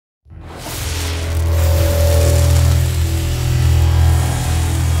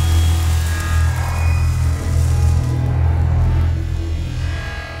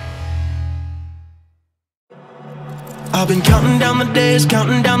I've been counting down the days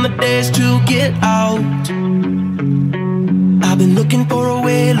to get out. I've been looking for a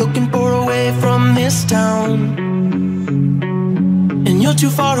way from this town. And you're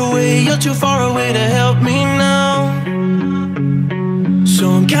too far away to help me now. So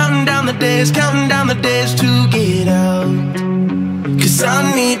I'm counting down the days to get out. 'Cause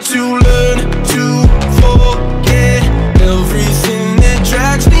I need to learn to forget everything that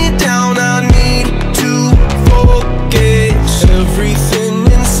drags me down. I need to forget everything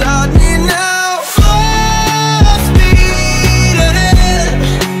inside me now. Full speed ahead,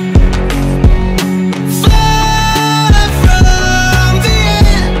 fly from the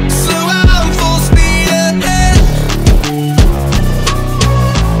end. So I'm full speed ahead.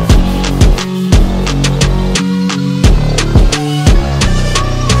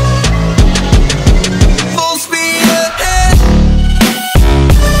 Full speed ahead.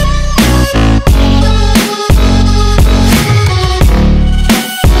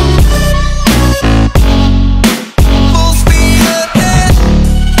 Full speed ahead.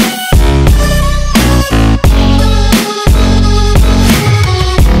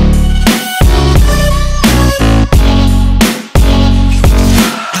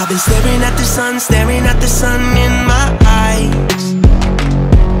 I've been staring at the sun in my eyes.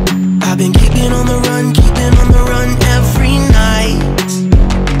 I've been keeping on the run every night.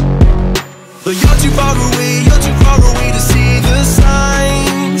 But you're too far away to see the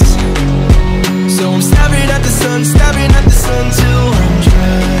signs. So I'm staring at the sun till I'm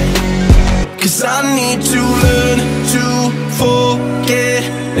dry. 'Cause I need to learn to forget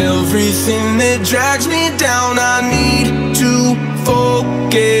everything that drags me down. I need to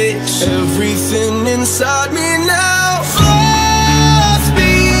forget everything inside me now.